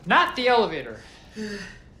Not the elevator.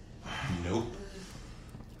 Nope.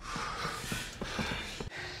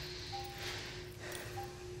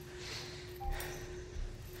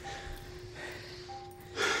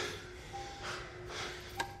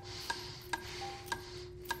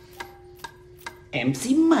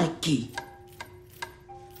 MC Mikey.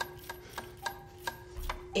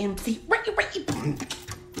 MC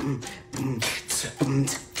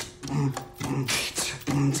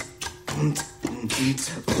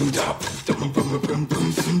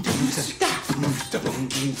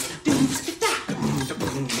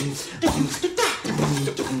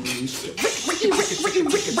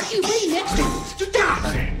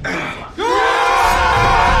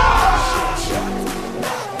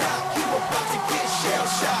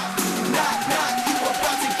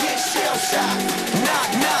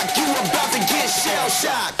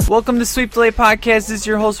Welcome to Sweep Delay Podcast. This is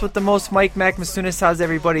your host with the most, Mike Masunas. How's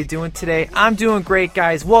everybody doing today? I'm doing great,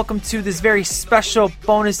 guys. Welcome to this very special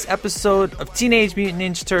bonus episode of Teenage Mutant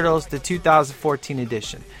Ninja Turtles, the 2014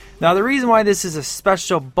 edition. Now, the reason why this is a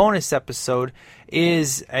special bonus episode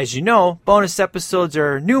is, as you know, bonus episodes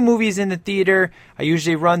are new movies in the theater. I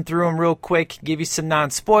usually run through them real quick, give you some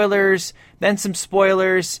non-spoilers, then some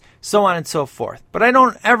spoilers, so on and so forth. But I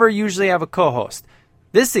don't ever usually have a co-host.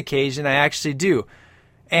 This occasion, I actually do.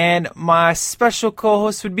 And my special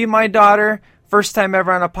co-host would be my daughter. First time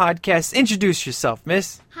ever on a podcast. Introduce yourself,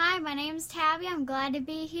 miss. Hi, my name's Tabby. I'm glad to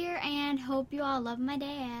be here and hope you all love my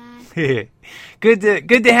dad. Good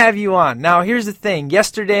to have you on. Now, here's the thing.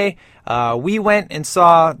 Yesterday, we went and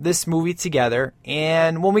saw this movie together.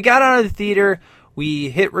 And when we got out of the theater,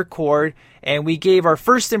 we hit record and we gave our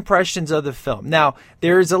first impressions of the film. Now,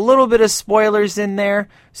 there's a little bit of spoilers in there,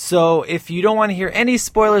 so if you don't want to hear any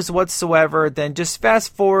spoilers whatsoever, then just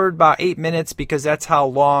fast forward about 8 minutes because that's how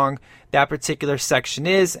long that particular section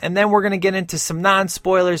is. And then we're going to get into some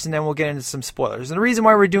non-spoilers and then we'll get into some spoilers. And the reason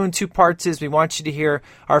why we're doing two parts is we want you to hear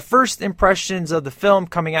our first impressions of the film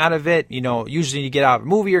coming out of it. You know, usually you get out of a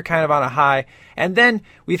movie, you're kind of on a high. And then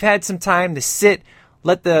we've had some time to sit,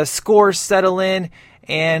 let the scores settle in,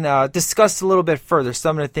 and discuss a little bit further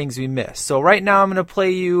some of the things we missed. So right now I'm going to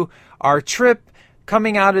play you our trip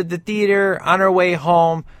coming out of the theater on our way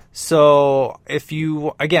home. So if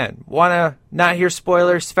you, again, want to not hear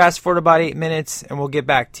spoilers, fast forward about 8 minutes and we'll get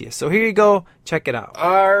back to you. So here you go. Check it out.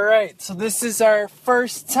 All right. So this is our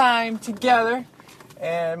first time together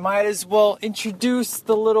and might as well introduce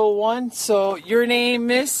the little one. So your name,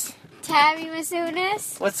 miss? Tabby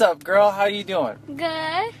Masunas. What's up, girl? How you doing?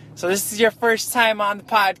 Good. So this is your first time on the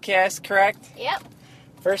podcast, correct? Yep.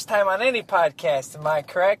 First time on any podcast, am I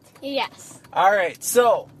correct? Yes. All right,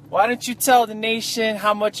 so why don't you tell the nation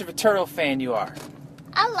how much of a turtle fan you are?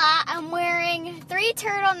 A lot. I'm wearing 3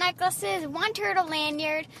 turtle necklaces, 1 turtle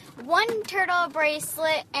lanyard, 1 turtle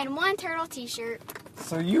bracelet, and 1 turtle t-shirt.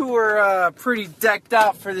 So you were pretty decked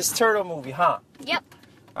out for this turtle movie, huh? Yep.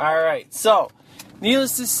 All right, so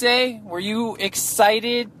needless to say, were you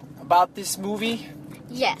excited about this movie?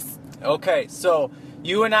 Yes. Okay, so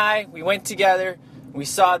you and I, we went together, we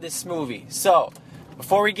saw this movie. So,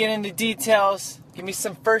 before we get into details, give me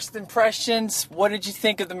some first impressions. What did you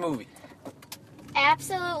think of the movie?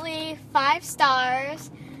 Absolutely 5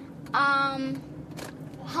 stars.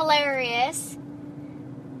 Hilarious.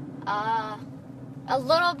 A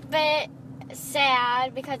little bit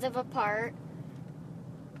sad because of a part.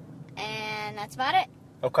 And that's about it.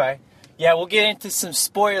 Okay. Yeah, we'll get into some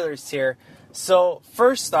spoilers here. So,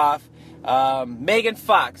 first off, Megan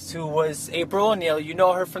Fox, who was April O'Neil, you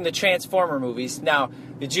know her from the Transformer movies. Now,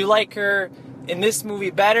 did you like her in this movie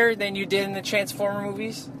better than you did in the Transformer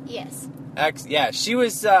movies? Yes. Yeah, she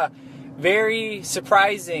was very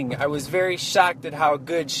surprising. I was very shocked at how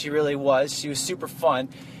good she really was. She was super fun.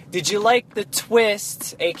 Did you like the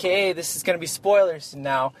twist, a.k.a. this is going to be spoilers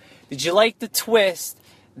now, did you like the twist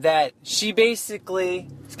that she basically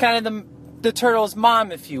is kind of the turtle's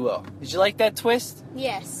mom, if you will? Did you like that twist?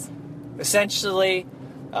 Yes. Essentially,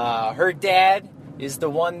 her dad is the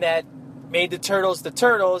one that made the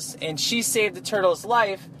turtles, and she saved the turtle's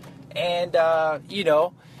life. And you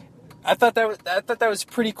know, I thought that was a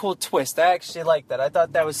pretty cool twist. I actually liked that. I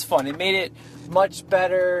thought that was fun. It made it much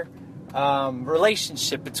better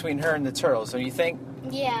relationship between her and the turtles. Don't you think?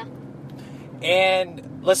 Yeah.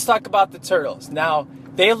 And let's talk about the turtles. Now,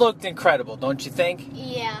 they looked incredible, don't you think?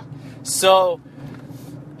 Yeah. So,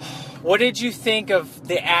 what did you think of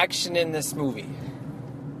the action in this movie?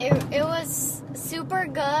 It was super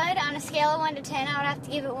good. On a scale of 1 to 10, I would have to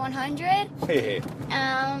give it 100.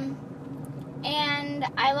 And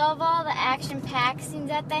I love all the action-packed scenes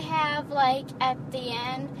that they have, like, at the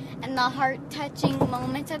end, and the heart-touching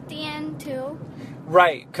moments at the end, too.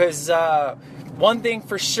 Right, because one thing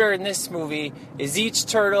for sure in this movie is each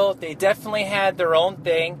turtle, they definitely had their own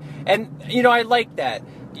thing. And, I like that.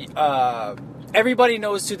 Everybody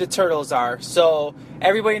knows who the turtles are. So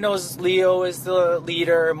everybody knows Leo is the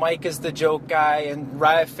leader, Mike is the joke guy, and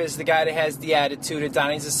Raph is the guy that has the attitude, and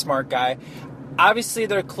Donnie's the smart guy. Obviously,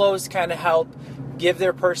 their clothes kind of help give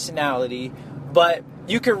their personality, but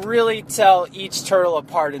you can really tell each turtle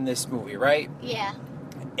apart in this movie, right? Yeah.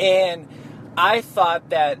 And I thought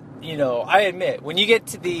that, I admit, when you get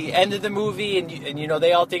to the end of the movie and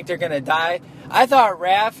they all think they're going to die, I thought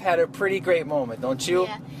Raph had a pretty great moment, don't you?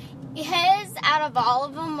 Yeah. His, out of all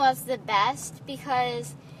of them, was the best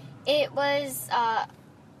because it was a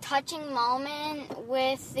touching moment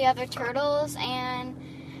with the other turtles and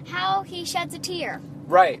how he sheds a tear.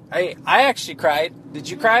 Right. I actually cried. Did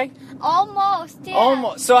you cry? Almost, yeah.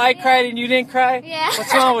 Almost. So I cried and you didn't cry? Yeah.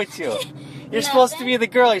 What's wrong with you? You're supposed to be the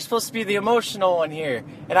girl. You're supposed to be the emotional one here.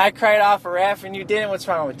 And I cried off of Raph and you didn't. What's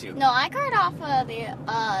wrong with you? No, I cried off of the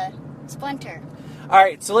Splinter. All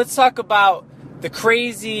right, so let's talk about the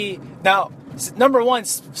crazy... Now, number one,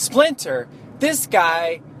 Splinter, this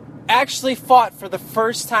guy actually fought for the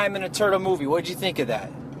first time in a turtle movie. What did you think of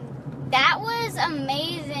that? That was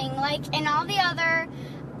amazing. Like, in all the other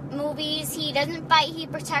movies, he doesn't fight, he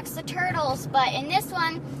protects the turtles. But in this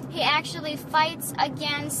one, he actually fights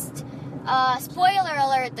against... spoiler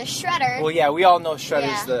alert, the Shredder. Well, yeah, we all know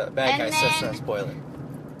Shredder's the bad guy, And so that's then- not a spoiler.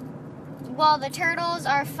 While the turtles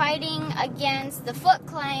are fighting against the Foot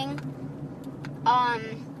Clan,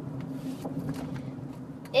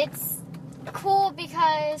 it's cool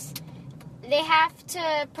because they have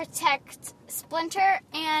to protect Splinter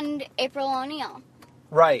and April O'Neil.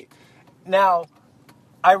 Right. Now,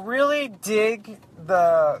 I really dig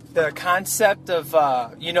the concept of,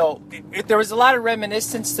 there was a lot of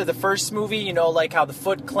reminiscence to the first movie, like how the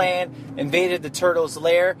Foot Clan invaded the Turtles'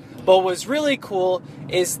 lair. But what was really cool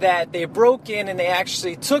is that they broke in and they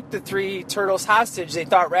actually took the 3 turtles hostage. They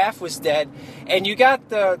thought Raph was dead. And you got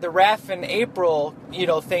the Raph and April,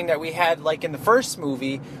 thing that we had like in the first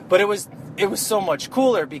movie. But it was so much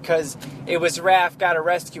cooler because it was Raph got to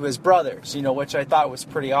rescue his brothers, which I thought was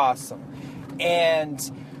pretty awesome. And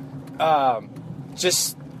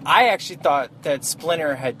I actually thought that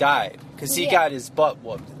Splinter had died because he got his butt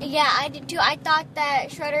whooped. Yeah, I did too. I thought that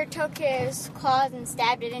Shredder took his claws and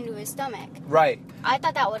stabbed it into his stomach. Right. I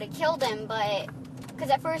thought that would have killed him, but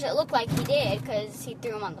because at first it looked like he did because he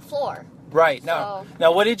threw him on the floor. Right. So,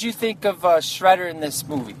 now, what did you think of Shredder in this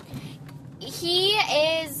movie?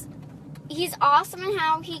 He's awesome in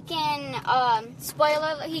how he can,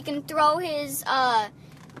 he can throw his,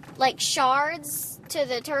 shards to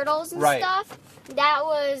the turtles and stuff. That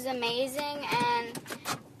was amazing, and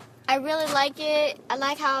I really like it. I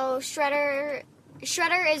like how Shredder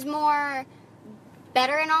is more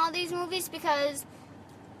better in all of these movies because,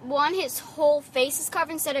 one, his whole face is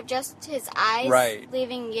covered instead of just his eyes. Right.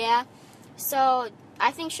 So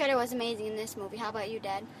I think Shredder was amazing in this movie. How about you,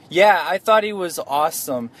 Dad? Yeah, I thought he was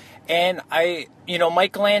awesome. And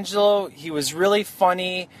Michelangelo, he was really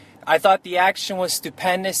funny. I thought the action was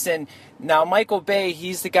stupendous. And now Michael Bay,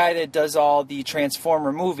 he's the guy that does all the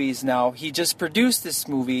Transformer movies. Now, he just produced this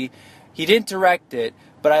movie. He didn't direct it.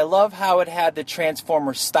 But I love how it had the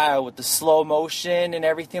Transformer style with the slow motion and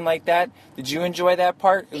everything like that. Did you enjoy that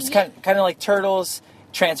part? It was kind of like Turtles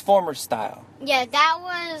Transformer style. Yeah, that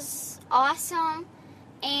was awesome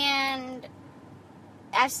and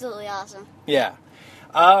absolutely awesome. Yeah.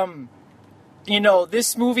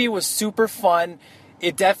 This movie was super fun.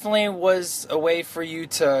 It definitely was a way for you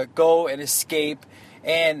to go and escape.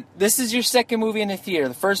 And this is your second movie in the theater.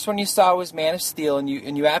 The first one you saw was Man of Steel, and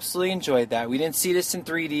you absolutely enjoyed that. We didn't see this in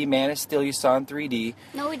 3D. Man of Steel you saw in 3D.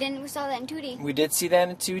 No, we didn't. We saw that in 2D. We did see that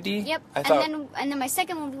in 2D? Yep. And then my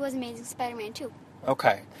second movie was Amazing Spider-Man 2.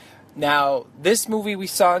 Okay. Now, this movie we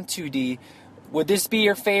saw in 2D, would this be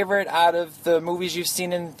your favorite out of the movies you've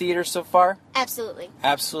seen in the theater so far? Absolutely.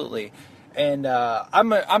 Absolutely. And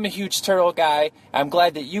I'm a huge turtle guy. I'm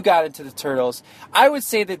glad that you got into the Turtles. I would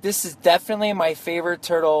say that this is definitely my favorite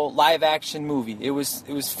turtle live action movie. It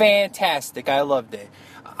was fantastic. I loved it.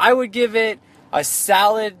 I would give it a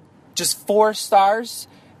solid just 4 stars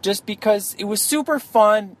just because it was super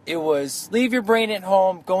fun. It was leave your brain at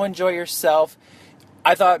home, go enjoy yourself.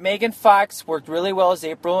 I thought Megan Fox worked really well as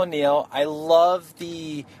April O'Neil. I love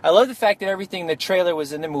the fact that everything in the trailer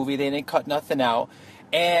was in the movie. They didn't cut nothing out.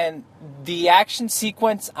 And the action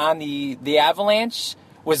sequence on the avalanche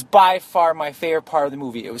was by far my favorite part of the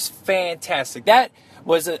movie. It was fantastic. That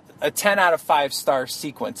was a 10 out of 5 star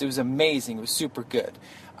sequence. It was amazing. It was super good.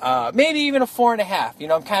 Maybe even a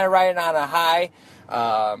 4.5. I'm kind of riding on a high.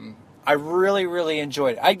 I really, really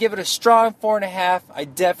enjoyed it. I'd give it a strong 4.5. I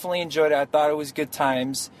definitely enjoyed it. I thought it was good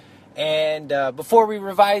times. And before we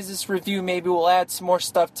revise this review, maybe we'll add some more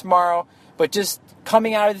stuff tomorrow. But just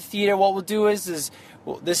coming out of the theater, what we'll do is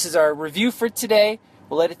this is our review for today.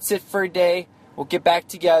 We'll let it sit for a day. We'll get back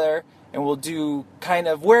together, and we'll do kind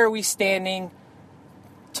of where are we standing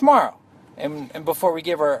tomorrow. And before we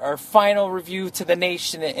give our final review to the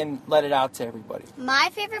nation and let it out to everybody. My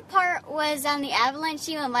favorite part was on the avalanche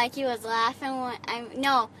scene when Mikey was laughing.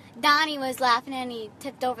 Donnie was laughing and he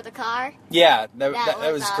tipped over the car. Yeah, that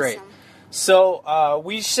was awesome. Great. So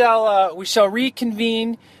we shall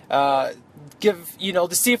reconvene. Give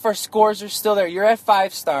to see if our scores are still there. You're at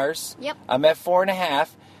 5 stars. Yep. I'm at 4.5,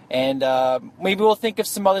 and maybe we'll think of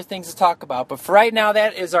some other things to talk about. But for right now,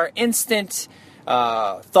 that is our instant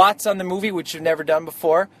thoughts on the movie, which we've never done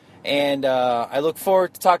before. And I look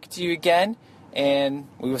forward to talking to you again. And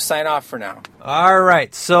we will sign off for now. All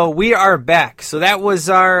right, so we are back. So that was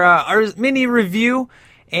our mini review,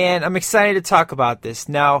 and I'm excited to talk about this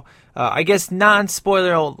now. I guess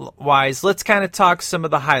non-spoiler-wise, let's kind of talk some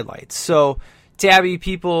of the highlights. So, Tabby,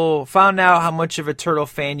 people found out how much of a Turtle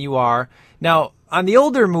fan you are. Now, on the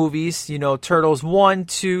older movies, Turtles 1,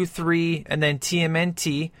 2, 3, and then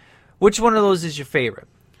TMNT, which one of those is your favorite?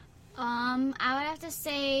 I would have to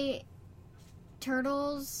say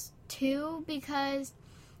Turtles 2 because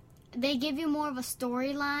they give you more of a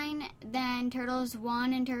storyline than Turtles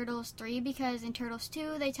 1 and Turtles 3 because in Turtles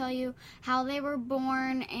 2 they tell you how they were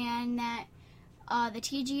born and that the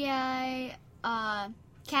TGI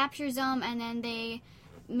captures them and then they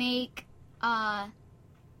make a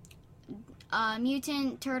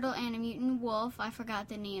mutant turtle and a mutant wolf. I forgot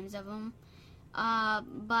the names of them.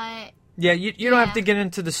 But... Yeah, you don't have to get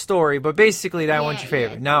into the story, but basically that one's your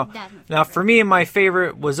favorite. Now, for me, my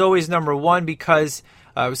favorite was always number 1 because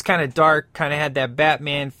it was kind of dark, kind of had that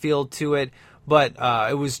Batman feel to it, but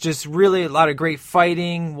it was just really a lot of great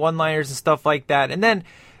fighting, one-liners and stuff like that. And then,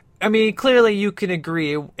 I mean, clearly you can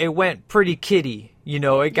agree, it went pretty kiddie.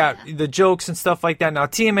 It got the jokes and stuff like that. Now,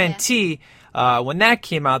 TMNT... when that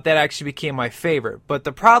came out, that actually became my favorite. But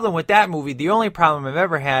the problem with that movie, the only problem I've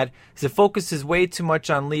ever had, is it focuses way too much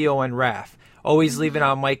on Leo and Raph, always leaving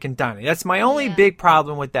out Mike and Donnie. That's my only big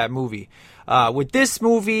problem with that movie. With this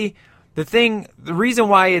movie, the reason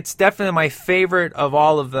why it's definitely my favorite of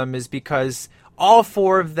all of them is because all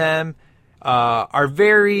 4 of them are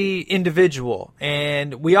very individual.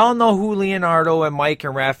 And we all know who Leonardo and Mike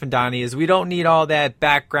and Raph and Donnie is. We don't need all that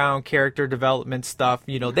background character development stuff.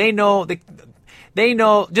 They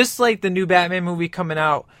know, just like the new Batman movie coming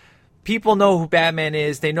out, people know who Batman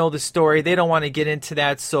is. They know the story. They don't want to get into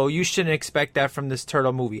that, so you shouldn't expect that from this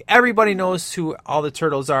Turtle movie. Everybody knows who all the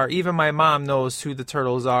Turtles are. Even my mom knows who the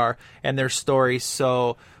Turtles are and their story.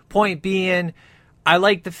 So, point being, I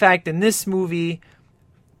like the fact in this movie,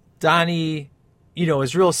 Donnie,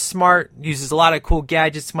 is real smart, uses a lot of cool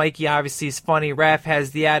gadgets. Mikey obviously is funny. Raph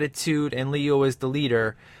has the attitude, and Leo is the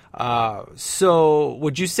leader. So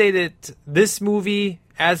would you say that this movie,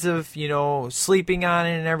 as of, sleeping on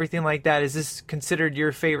it and everything like that, is this considered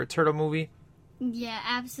your favorite Turtle movie? Yeah,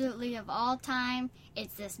 absolutely. Of all time,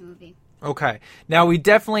 it's this movie. Okay. Now, we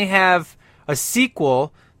definitely have a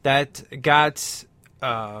sequel that got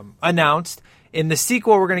announced. In the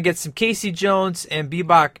sequel, we're going to get some Casey Jones and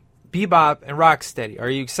Bebop and Rocksteady. Are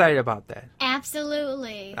you excited about that?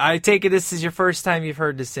 Absolutely. I take it this is your first time you've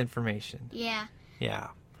heard this information. Yeah. Yeah.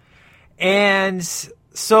 And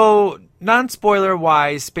so, non-spoiler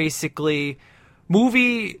wise, basically,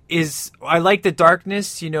 movie is, I like the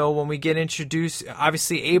darkness, when we get introduced.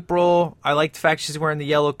 Obviously, April, I like the fact she's wearing the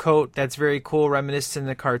yellow coat. That's very cool, reminiscent of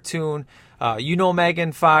the cartoon.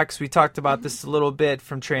 Megan Fox, we talked about this a little bit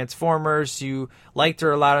from Transformers. You liked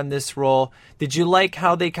her a lot in this role. Did you like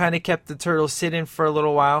how they kind of kept the turtles hidden for a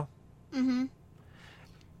little while? Mm-hmm.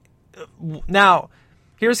 Now,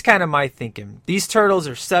 here's kind of my thinking. These turtles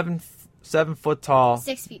are 7 foot tall.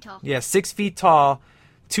 6 feet tall. Yeah, 6 feet tall,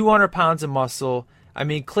 200 pounds of muscle. I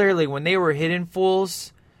mean, clearly, when they were hidden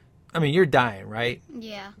fools, I mean, you're dying, right?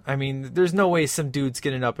 Yeah. I mean, there's no way some dude's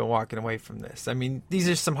getting up and walking away from this. I mean, these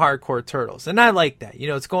are some hardcore turtles. And I like that.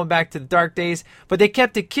 It's going back to the dark days. But they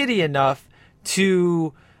kept it kiddie enough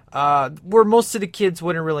to where most of the kids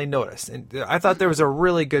wouldn't really notice. And I thought there was a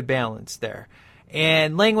really good balance there.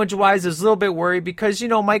 And language-wise, I was a little bit worried because,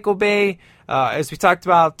 Michael Bay, as we talked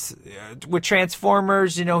about with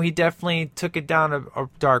Transformers, he definitely took it down a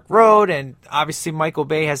dark road. And obviously Michael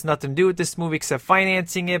Bay has nothing to do with this movie except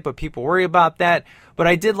financing it, but people worry about that. But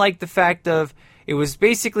I did like the fact of it was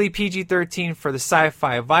basically PG-13 for the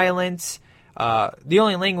sci-fi violence. the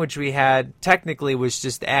only language we had technically was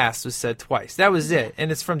just ass was said twice. That was it.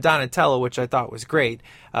 And it's from Donatello, which I thought was great.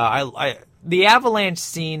 The avalanche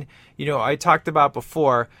scene, I talked about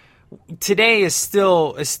before, today is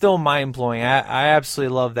still mind-blowing. I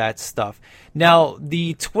absolutely love that stuff. Now,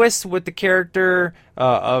 the twist with the character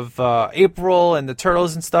of April and the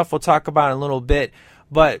turtles and stuff, we'll talk about in a little bit.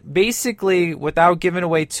 But basically, without giving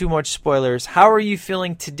away too much spoilers, how are you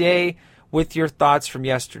feeling today with your thoughts from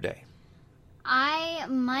yesterday? I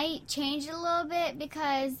might change it a little bit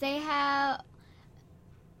because they have...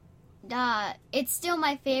 it's still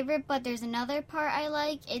my favorite, but there's another part I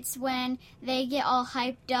like. It's when they get all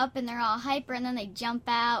hyped up and they're all hyper, and then they jump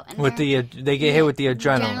out and they get hit with the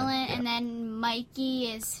adrenaline. And then Mikey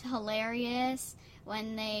is hilarious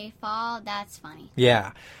when they fall. That's funny.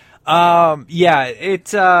 Yeah. Now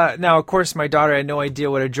of course my daughter had no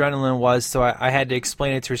idea what adrenaline was, so I had to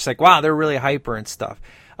explain it to her. She's like, wow, they're really hyper and stuff.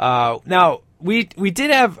 Now we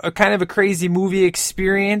did have a kind of a crazy movie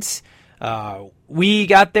experience. We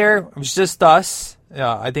got there, it was just us.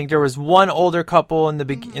 I think there was one older couple in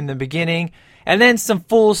the beginning, and then some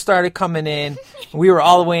fools started coming in. We were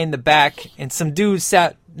all the way in the back, and some dudes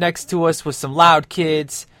sat next to us with some loud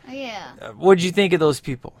kids. Yeah. What did you think of those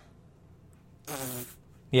people?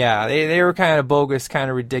 Yeah, they were kind of bogus, kind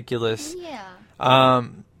of ridiculous. Yeah.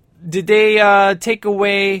 Did they take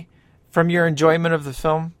away from your enjoyment of the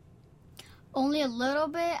film? Only a little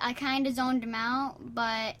bit. I kind of zoned him out,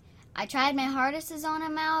 but I tried my hardest to zone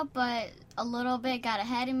him out, but a little bit got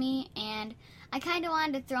ahead of me, and I kind of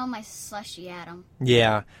wanted to throw my slushie at him.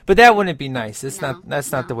 Yeah, but that wouldn't be nice. That's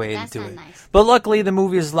not the way to do it. Nice. But luckily, the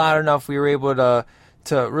movie is loud enough. We were able to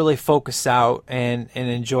really focus out and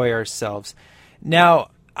enjoy ourselves.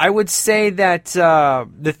 Now, I would say that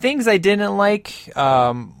the things I didn't like,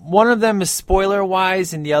 one of them is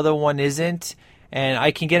spoiler-wise, and the other one isn't. And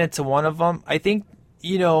I can get into one of them. I think,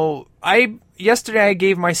 yesterday I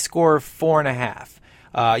gave my score 4.5.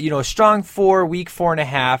 A strong 4, weak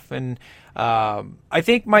 4.5. And I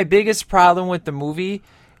think my biggest problem with the movie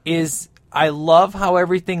is I love how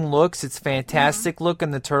everything looks. It's fantastic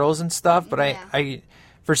looking, the turtles and stuff. But I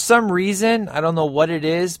for some reason, I don't know what it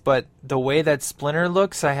is, but the way that Splinter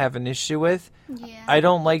looks, I have an issue with. Yeah. I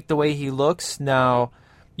don't like the way he looks. Now,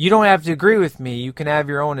 you don't have to agree with me. You can have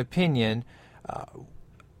your own opinion.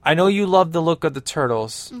 I know you love the look of the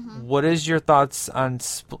turtles. Mm-hmm. What is your thoughts on...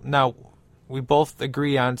 Now, we both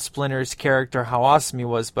agree on Splinter's character, how awesome he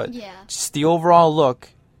was, but just the overall look,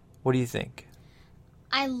 what do you think?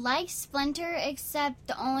 I like Splinter, except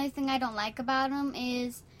the only thing I don't like about him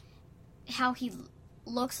is how he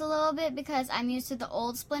looks a little bit, because I'm used to the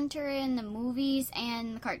old Splinter in the movies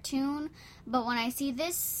and the cartoon. But when I see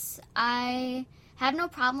this, I have no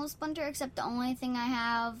problem with Splinter, except the only thing I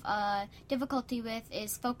have difficulty with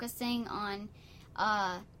is focusing on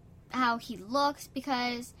how he looks,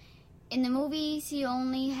 because in the movies he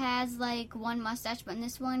only has like one mustache, but in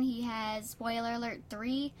this one he has, spoiler alert,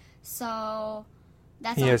 3. So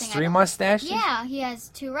that's he has 3 mustaches? Yeah, he has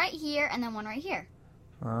 2 right here and then 1 right here.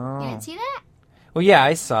 Oh. You didn't see that? Well, yeah,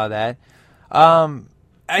 I saw that.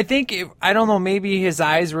 I think, I don't know, maybe his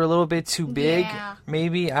eyes were a little bit too big. Yeah.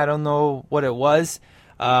 Maybe, I don't know what it was.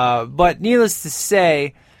 But needless to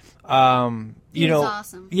say, he was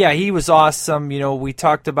awesome. Yeah, he was awesome. We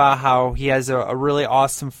talked about how he has a really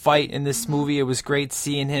awesome fight in this movie. It was great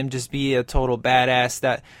seeing him just be a total badass.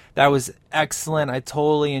 That was excellent. I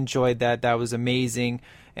totally enjoyed that. That was amazing.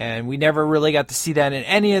 And we never really got to see that in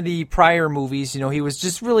any of the prior movies. He was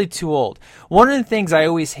just really too old. One of the things I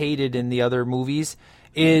always hated in the other movies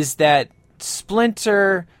is that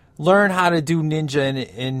Splinter learned how to do ninja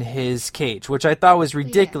in his cage, which I thought was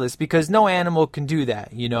ridiculous because no animal can do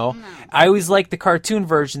that, No. I always liked the cartoon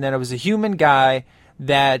version that it was a human guy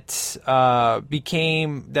that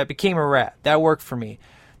became a rat. That worked for me.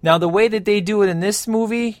 Now, the way that they do it in this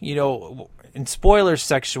movie, in spoilers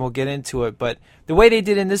section, we'll get into it, but the way they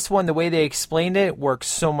did in this one, the way they explained it, works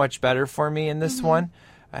so much better for me in this one.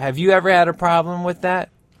 Have you ever had a problem with that?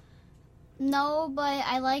 No, but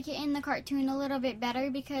I like it in the cartoon a little bit better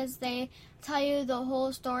because they tell you the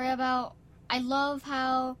whole story about... I love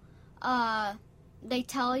how they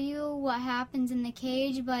tell you what happens in the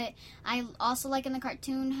cage, but I also like in the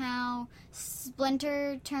cartoon how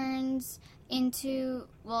Splinter turns into...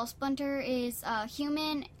 Well, Splinter is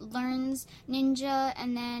human, learns ninja,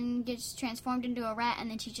 and then gets transformed into a rat, and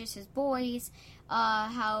then teaches his boys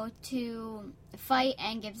how to fight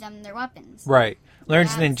and gives them their weapons. Right.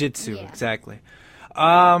 Learns ninjutsu, exactly.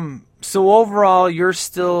 So overall, you're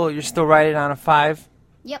still rated on a 5?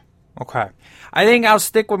 Yep. Okay. I think I'll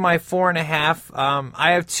stick with my 4.5.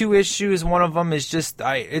 I have two issues. One of them is just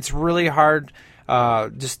it's really hard.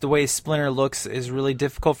 Just the way Splinter looks is really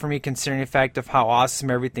difficult for me, considering the fact of how awesome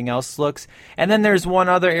everything else looks. And then there's one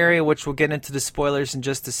other area, which we'll get into the spoilers in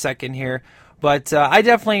just a second here. But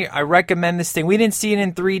I recommend this thing. We didn't see it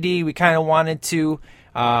in 3D. We kind of wanted to.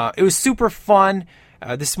 It was super fun.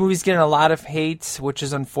 This movie's getting a lot of hate, which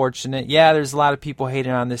is unfortunate. Yeah, there's a lot of people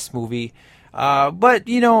hating on this movie. But,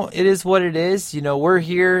 it is what it is. We're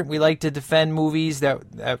here. We like to defend movies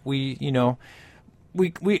that we,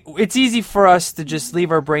 it's easy for us to just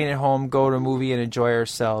leave our brain at home, go to a movie and enjoy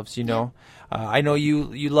ourselves, I know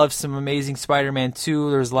you love some Amazing Spider-Man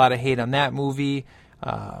 2. There's a lot of hate on that movie.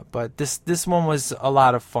 But this one was a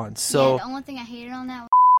lot of fun. So the only thing I hated on that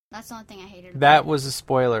that's the only thing I hated. That was a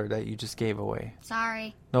spoiler that you just gave away.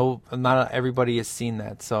 Sorry. No, not everybody has seen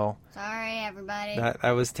that, so. Sorry, everybody.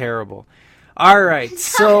 That was terrible. All right,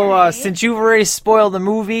 so since you've already spoiled the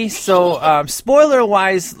movie, so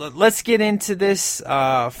spoiler-wise, let's get into this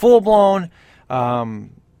full-blown.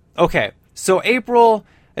 Okay, so April,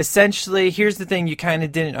 essentially, here's the thing you kind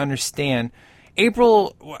of didn't understand.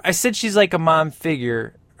 April, I said she's like a mom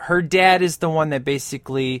figure. Her dad is the one that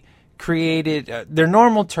basically created. They're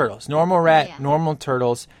normal turtles, normal rat, normal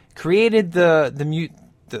turtles. Created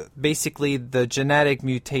basically the genetic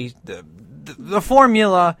mutation, the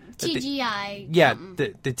formula. TGI.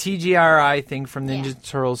 The TGRI thing from Ninja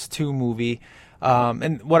Turtles 2 movie.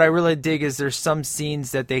 And what I really dig is there's some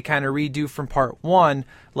scenes that they kind of redo from part 1.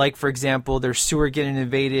 Like, for example, their sewer getting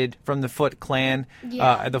invaded from the Foot Clan.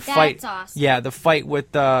 That's fight, awesome. Yeah, the fight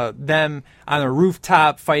with them on a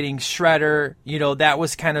rooftop fighting Shredder. That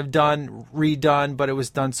was kind of redone, but it was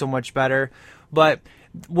done so much better. But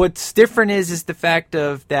what's different is the fact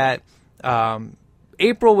of that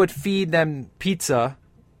April would feed them pizza,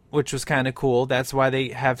 which was kind of cool. That's why they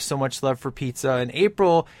have so much love for pizza. And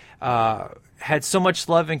April had so much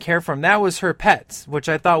love and care for him. That was her pets, which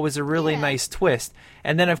I thought was a really nice twist.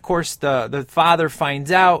 And then, of course, the father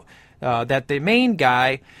finds out that the main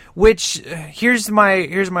guy, which here's my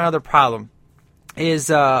other problem, is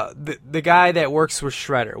the guy that works with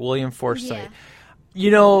Shredder, William Forsythe.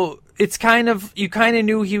 Yeah. It's kind of, you kind of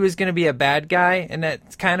knew he was going to be a bad guy, and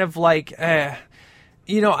that's kind of like, I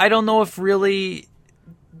don't know if really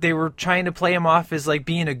they were trying to play him off as like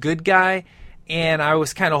being a good guy, and I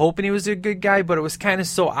was kind of hoping he was a good guy, but it was kind of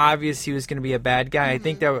so obvious he was going to be a bad guy. Mm-hmm. I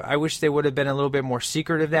think that I wish they would have been a little bit more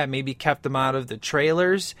secretive of that, maybe kept him out of the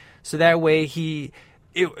trailers, so that way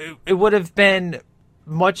it would have been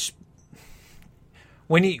much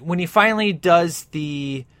when he finally does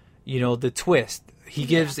the twist. He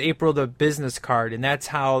gives April the business card, and that's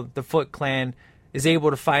how the Foot Clan is able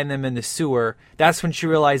to find them in the sewer. That's when she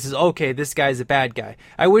realizes, okay, this guy's a bad guy.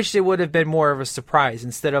 I wish it would have been more of a surprise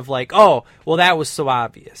instead of like, oh, well, that was so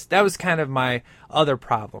obvious. That was kind of my other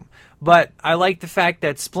problem. But I like the fact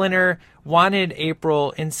that Splinter wanted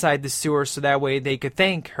April inside the sewer so that way they could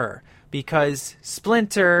thank her. Because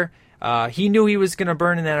Splinter, he knew he was going to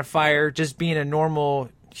burn in that fire just being a normal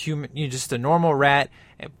human, just a normal rat.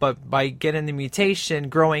 But by getting the mutation,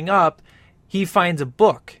 growing up, he finds a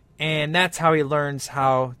book. And that's how he learns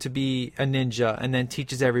how to be a ninja and then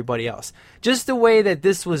teaches everybody else. Just the way that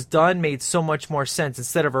this was done made so much more sense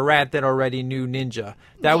instead of a rat that already knew ninja.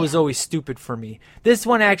 That was always stupid for me. This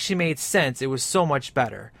one actually made sense. It was so much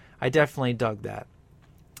better. I definitely dug that.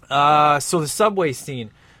 So the subway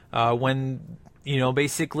scene, when,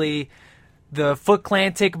 basically the Foot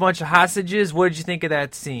Clan take a bunch of hostages. What did you think of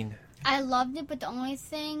that scene? I loved it, but the only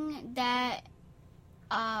thing that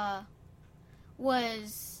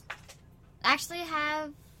was... actually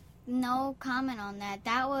have no comment on that.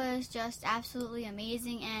 That was just absolutely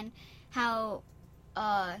amazing, and how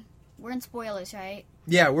we're in spoilers, right?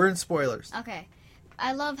 Yeah, we're in spoilers. Okay.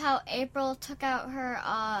 I love how April took out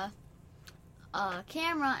her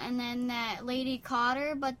camera, and then that lady caught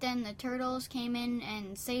her, but then the turtles came in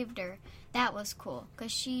and saved her. That was cool,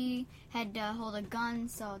 because she had to hold a gun,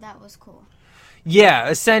 so that was cool. Yeah,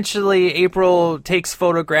 essentially, April takes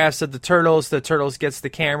photographs of the turtles. The turtles gets the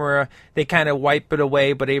camera. They kind of wipe it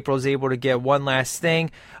away, but April's able to get one last thing.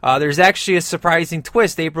 There's actually a surprising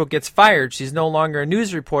twist. April gets fired. She's no longer a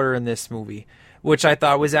news reporter in this movie, which I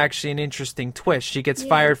thought was actually an interesting twist. She gets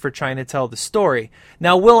fired for trying to tell the story.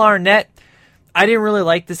 Now, Will Arnett, I didn't really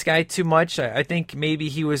like this guy too much. I think maybe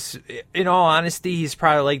he was, in all honesty, he's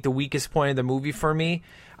probably like the weakest point of the movie for me.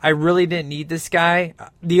 I really didn't need this guy.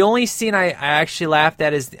 The only scene I actually laughed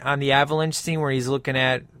at is on the avalanche scene where he's looking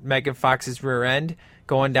at Megan Fox's rear end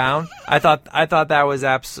going down. I thought that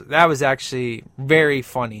was actually very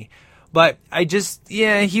funny. But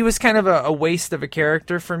he was kind of a waste of a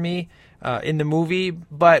character for me in the movie.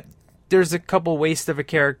 But there's a couple waste of a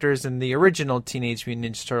characters in the original Teenage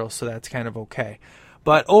Mutant Ninja Turtles, so that's kind of okay.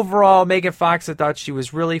 But overall, Megan Fox, I thought she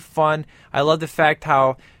was really fun. I love the fact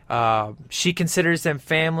how she considers them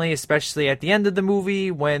family, especially at the end of the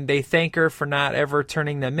movie when they thank her for not ever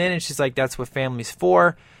turning them in. And she's like, that's what family's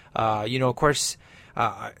for. Of course,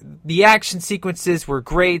 the action sequences were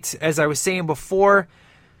great. As I was saying before,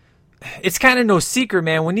 it's kind of no secret,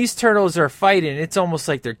 man. When these turtles are fighting, it's almost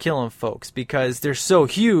like they're killing folks because they're so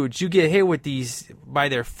huge. You get hit with these by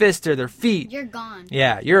their fist or their feet. You're gone.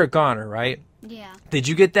 Yeah, you're a goner, right? Yeah. Did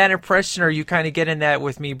you get that impression, or are you kind of getting that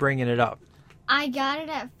with me bringing it up? I got it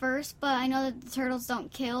at first, but I know that the turtles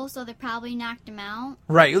don't kill, so they probably knocked him out.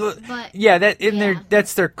 Right. But yeah,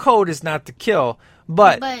 that's their code is not to kill.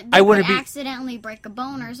 But they I wouldn't could accidentally break a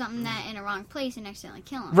bone or something that in a wrong place and accidentally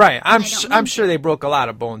kill him. Right. I'm sure they broke a lot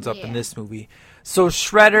of bones up in this movie. So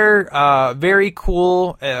Shredder, very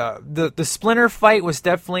cool. The Splinter fight was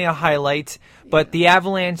definitely a highlight, but the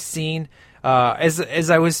avalanche scene, as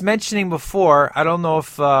I was mentioning before, I don't know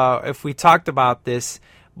if we talked about this.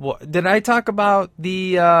 Did I talk about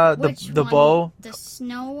the bow? The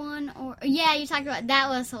snow one? Yeah, you talked about that.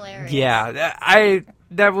 Was hilarious. Yeah,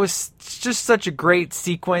 that was just such a great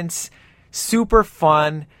sequence. Super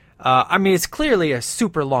fun. It's clearly a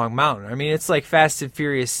super long mountain. It's like Fast and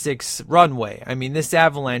Furious 6 runway. This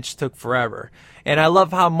avalanche took forever. And I love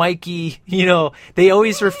how Mikey, they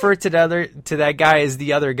always refer to that guy as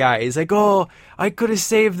the other guy. He's like, oh, I could have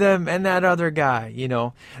saved them and that other guy,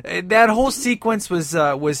 That whole sequence was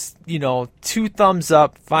 2 thumbs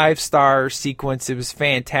up, 5-star sequence. It was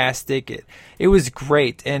fantastic. It was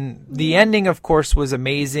great. And the ending, of course, was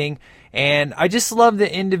amazing. And I just love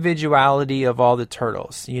the individuality of all the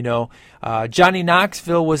turtles. Johnny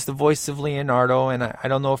Knoxville was the voice of Leonardo, and I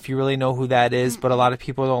don't know if you really know who that is, but a lot of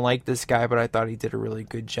people don't like this guy, but I thought he did a really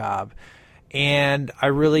good job. And I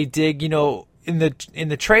really dig, in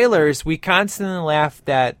the trailers, we constantly laughed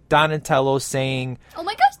at Donatello saying, "Oh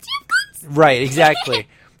my gosh, do you have guns?" Right, exactly.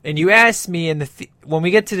 And you asked me when we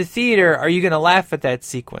get to the theater, are you going to laugh at that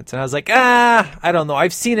sequence? And I was like, I don't know.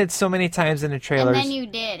 I've seen it so many times in the trailers. And then you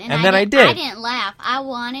did. And then I did. I didn't laugh. I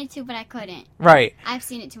wanted to, but I couldn't. Right. I've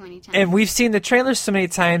seen it too many times. And we've seen the trailers so many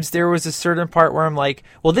times. There was a certain part where I'm like,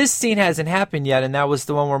 well, this scene hasn't happened yet. And that was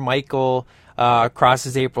the one where Michael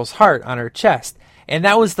crosses April's heart on her chest. And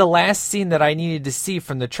that was the last scene that I needed to see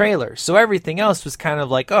from the trailer. So everything else was kind of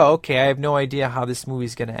like, oh, okay, I have no idea how this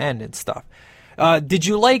movie's going to end and stuff. Did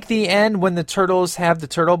you like the end when the turtles have the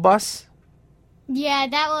turtle bus? Yeah,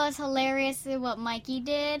 that was hilarious what Mikey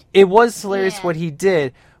did. It was hilarious what he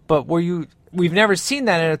did, but we've never seen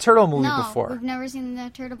that in a turtle movie before. No, we've never seen the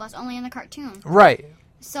turtle bus, only in the cartoon. Right.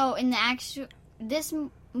 So in this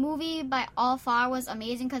movie by all far was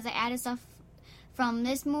amazing because they added stuff from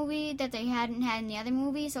this movie that they hadn't had in the other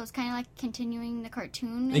movie, so it's kind of like continuing the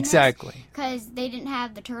cartoon. Exactly. Because they didn't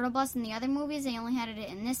have the turtle bus in the other movies, they only had it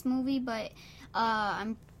in this movie, but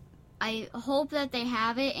I hope that they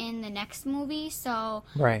have it in the next movie, so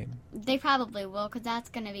right. They probably will, because that's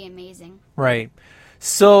going to be amazing. Right.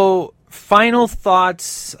 So, final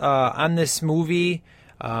thoughts on this movie.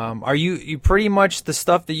 Are you pretty much the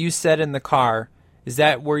stuff that you said in the car? Is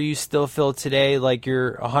that where you still feel today? Like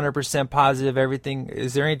you're 100% positive, everything?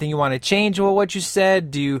 Is there anything you want to change with what you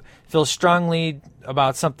said? Do you feel strongly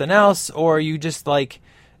about something else? Or are you just like,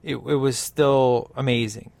 it was still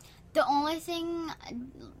amazing? The only thing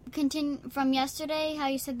from yesterday, how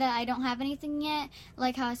you said that I don't have anything yet,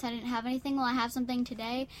 like how I said I didn't have anything, well, I have something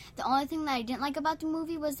today. The only thing that I didn't like about the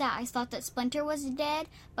movie was that I thought that Splinter was dead,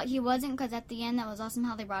 but he wasn't, because at the end, that was awesome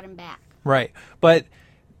how they brought him back. Right. But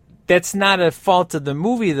that's not a fault of the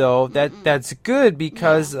movie, though. That's good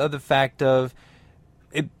because of the fact of,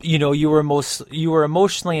 you were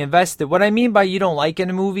emotionally invested. What I mean by you don't like in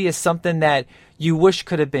a movie is something that you wish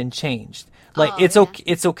could have been changed. Like it's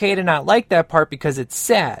okay to not like that part because it's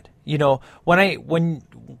sad. When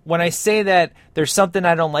I say that there's something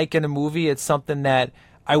I don't like in a movie, it's something that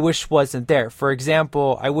I wish wasn't there. For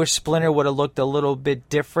example, I wish Splinter would have looked a little bit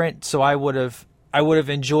different, so I would have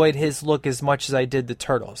enjoyed his look as much as I did the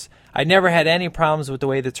turtles. I never had any problems with the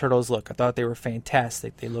way the turtles look. I thought they were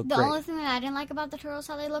fantastic. They looked great. The only thing that I didn't like about the turtles,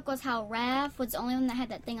 how they look, was how Raph was the only one that had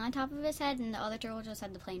that thing on top of his head, and the other turtle just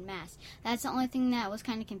had the plain mask. That's the only thing that was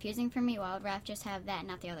kind of confusing for me. Why would Raph just have that and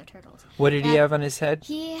not the other turtles? What did he have on his head?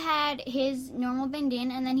 He had his normal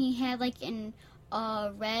bandana, and then he had like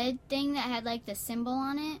a red thing that had like the symbol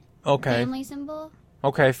on it. Okay. Family symbol.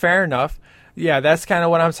 Okay, fair enough. Yeah, that's kind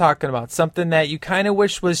of what I'm talking about. Something that you kind of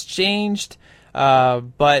wish was changed.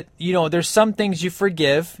 But, there's some things you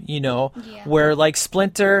forgive, where like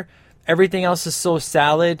Splinter, everything else is so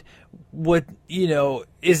solid.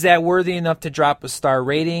 Is that worthy enough to drop a star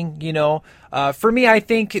rating? For me, I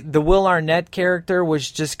think the Will Arnett character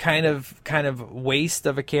was just kind of waste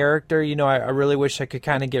of a character. I really wish I could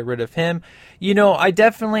kind of get rid of him. I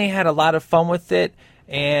definitely had a lot of fun with it,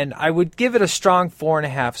 and I would give it a strong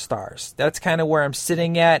 4.5 stars. That's kind of where I'm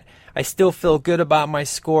sitting at. I still feel good about my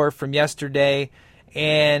score from yesterday.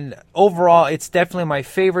 And overall, it's definitely my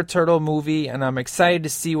favorite Turtle movie, and I'm excited to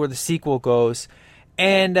see where the sequel goes.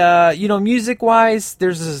 And, music-wise,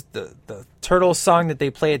 there's the Turtle song that they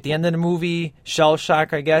play at the end of the movie, Shell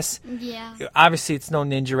Shock, I guess. Yeah. Obviously, it's no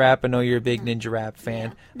Ninja Rap. I know you're a big Ninja Rap fan.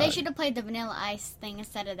 Yeah. They should have played the Vanilla Ice thing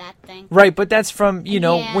instead of that thing. Right, but that's from,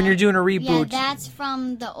 when you're doing a reboot. Yeah, that's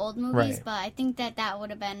from the old movies, right. But I think that would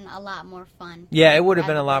have been a lot more fun. Yeah, it would have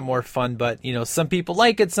been a lot more fun, but, some people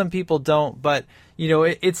like it, some people don't. But,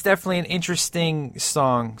 it's definitely an interesting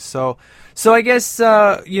song. So I guess,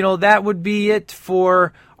 that would be it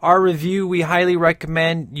for our review. We highly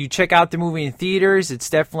recommend you check out the movie in theaters. It's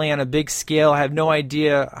definitely on a big scale. I have no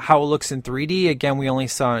idea how it looks in 3D. Again, we only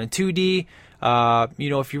saw it in 2D.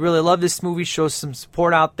 If you really love this movie, show some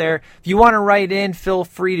support out there. If you want to write in, feel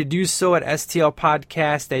free to do so at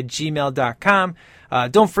stlpodcast@gmail.com.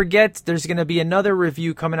 Don't forget, there's going to be another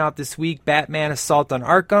review coming out this week, Batman Assault on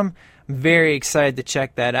Arkham. I'm very excited to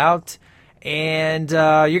check that out. And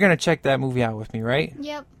you're going to check that movie out with me, right?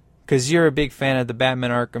 Yep. Because you're a big fan of the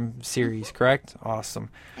Batman Arkham series, correct? Awesome.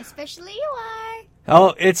 Especially you are.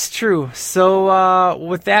 Oh, it's true. So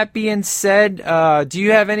with that being said, do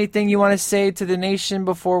you have anything you want to say to the nation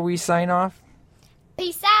before we sign off?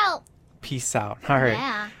 Peace out. Peace out. All right.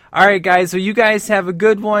 Yeah. All right, guys. Well, you guys have a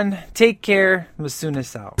good one. Take care.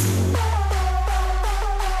 Masunas out.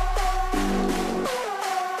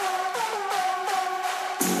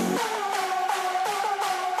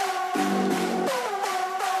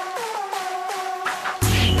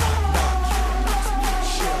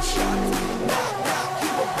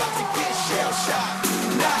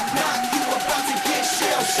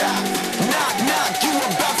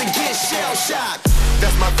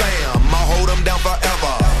 That's my fam, I'll hold them down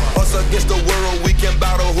forever. Us against the world, we can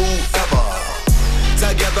battle whoever.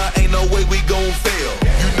 Together ain't no way we gon' fail.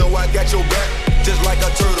 You know I got your back, just like a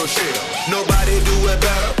turtle shell. Nobody do it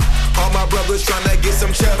better. All my brothers tryna get some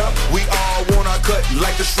cheddar. We all wanna cut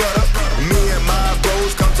like the shredder. Me and my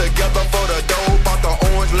bros come together for the dough. Bought the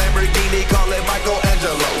orange Lamborghini, call it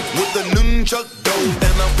Michelangelo. With the nunchuck dough,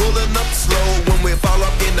 and I'm pulling up slow. When we fall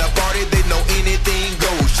up in the party, they know anything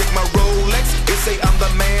goes. Check my Rolex, they say I'm the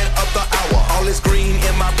man of the hour. All this green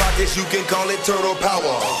in my pockets, you can call it turtle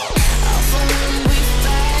power.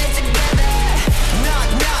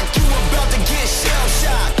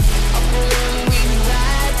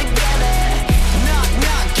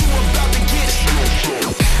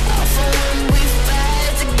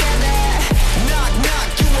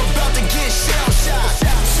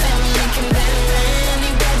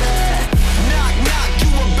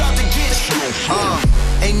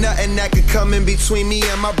 Ain't nothing that could come in between me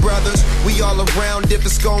and my brothers. We all around if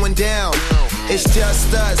it's going down. It's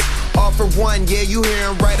just us, all for one. Yeah, you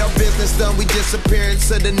hearin' right, our business done. We disappear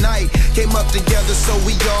into the night. Came up together, so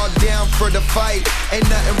we all down for the fight. Ain't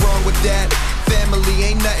nothing wrong with that. Family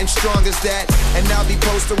ain't nothing strong as that. And I'll be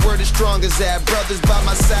posted where the strong as that. Brothers by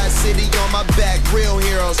my side, city on my back. Real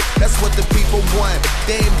heroes, that's what the people want.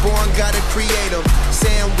 They ain't born, gotta create them.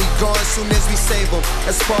 Saying we gone soon as we save them.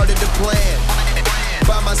 That's part of the plan.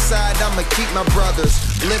 By my side, I'ma keep my brothers.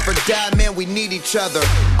 Live or die, man, we need each other.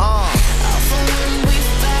 When we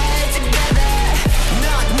fight together,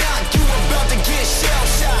 knock, knock, you about to get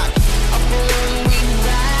shell-shocked. When we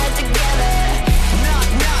ride together, knock,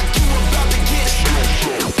 knock, you about to get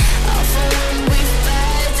shell-shocked. When we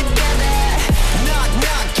fight together, knock,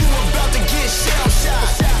 knock, you about to get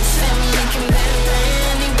shell-shocked. Family can better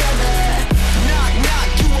any weather. Knock, knock,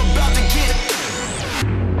 you about to get.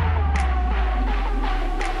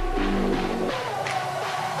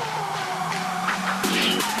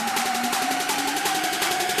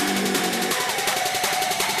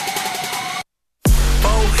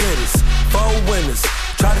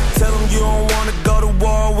 Try to tell them you don't wanna go to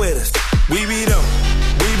war with us. We beat them,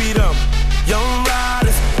 young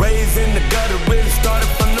riders, raised in the gutter, really started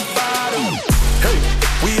from the bottom. Hey,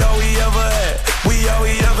 we all we ever had, we all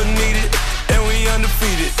we ever needed, and we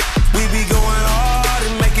undefeated. We be going hard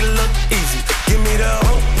and make it look easy. Give me the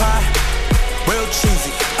whole pie, real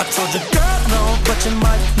cheesy. I told you, girl, no, but you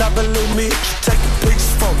might not believe me. She taking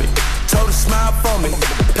pictures for me, told her smile for me.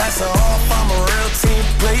 Pass her off, I'm a real team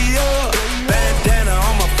player. Bandana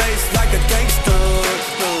on my face like a gangster.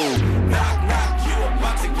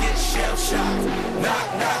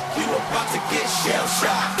 about to get shell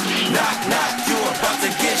shocked.